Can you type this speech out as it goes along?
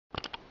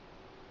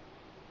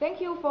Thank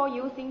you for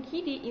using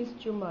KD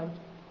instrument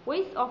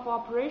with of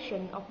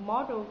operation of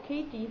model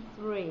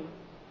KD-III.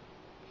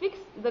 Fix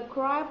the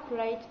cryo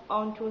plate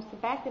onto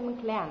specimen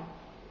clamp.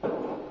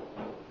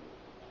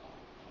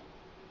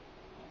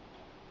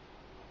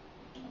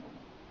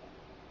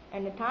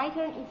 And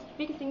tighten its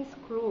fixing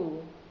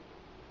screw.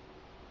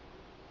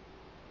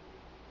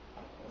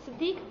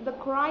 Stick the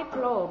cryo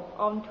probe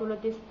onto the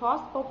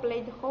disposable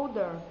blade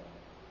holder.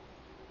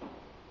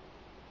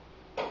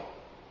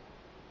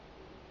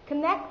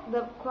 Connect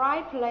the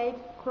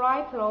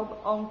cryo probe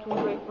onto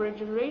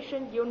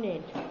refrigeration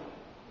unit.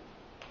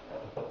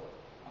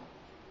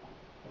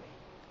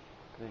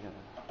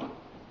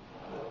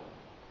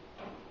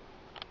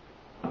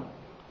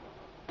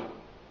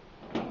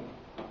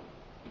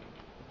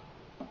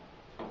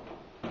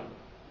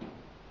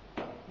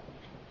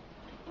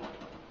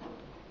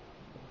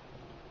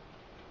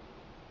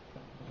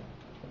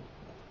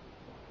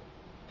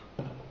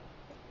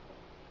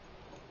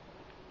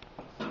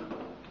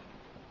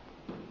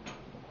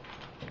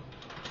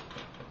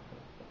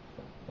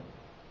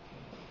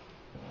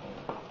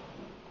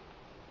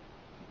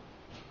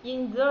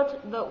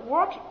 Insert the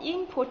water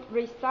input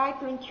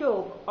recycling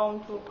tube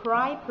onto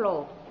cryo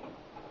probe.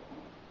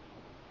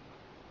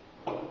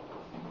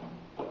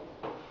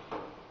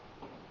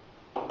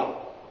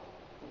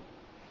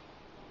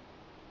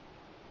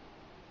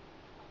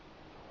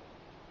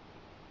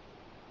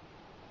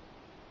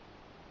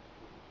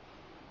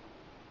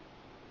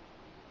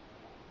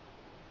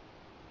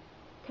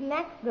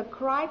 Connect the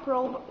cryo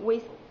probe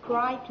with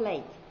cryo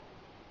plate.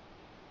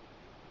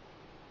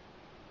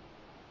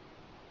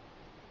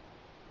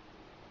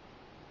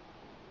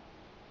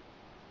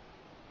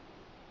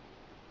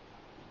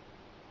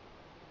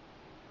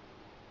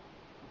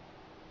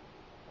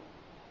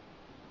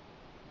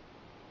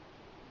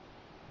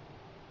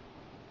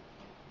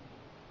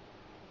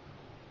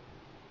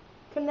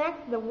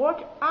 Connect the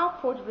water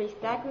output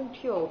recycling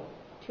tube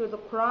to the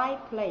cryo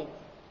plate.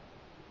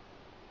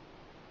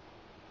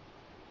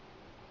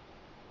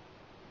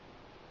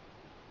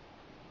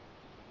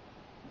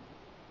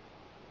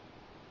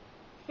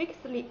 Fix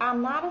the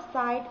another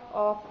side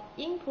of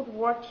input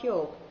water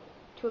tube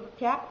to the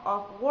tap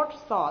of water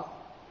source.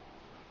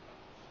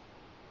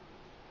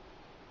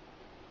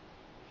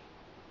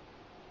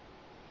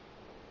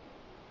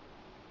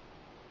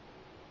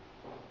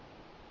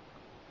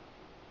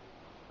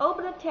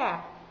 Open the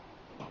tap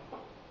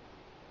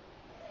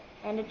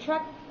and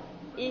check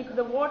if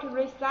the water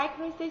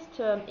recycling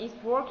system is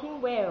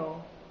working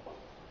well.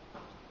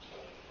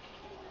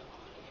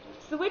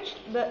 Switch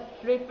the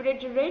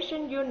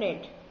refrigeration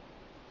unit.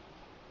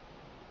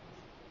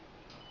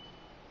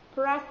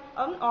 Press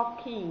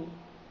on-off key.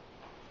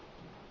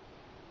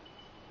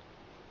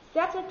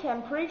 Set the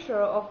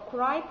temperature of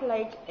cryo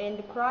plate and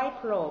cryo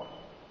probe.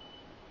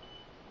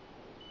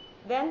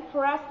 Then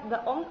press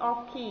the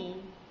on-off key.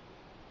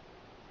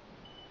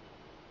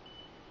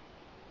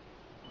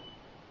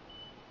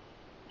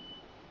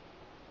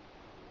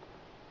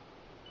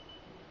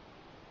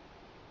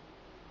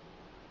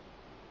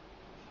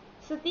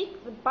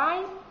 Stick the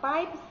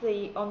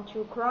biopsy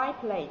onto cryo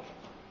plate.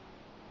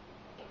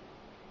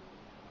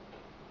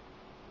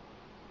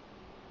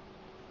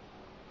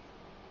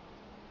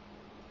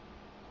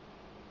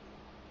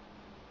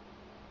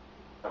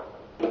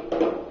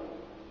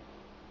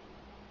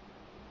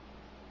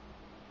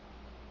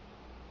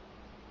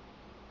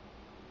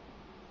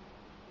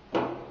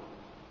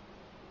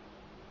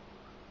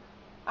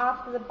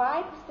 After the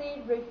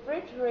biopsy,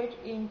 refrigerate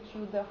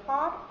into the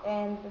hot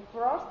and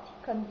frosty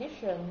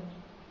condition.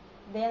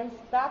 Then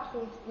start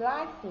with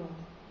slicing.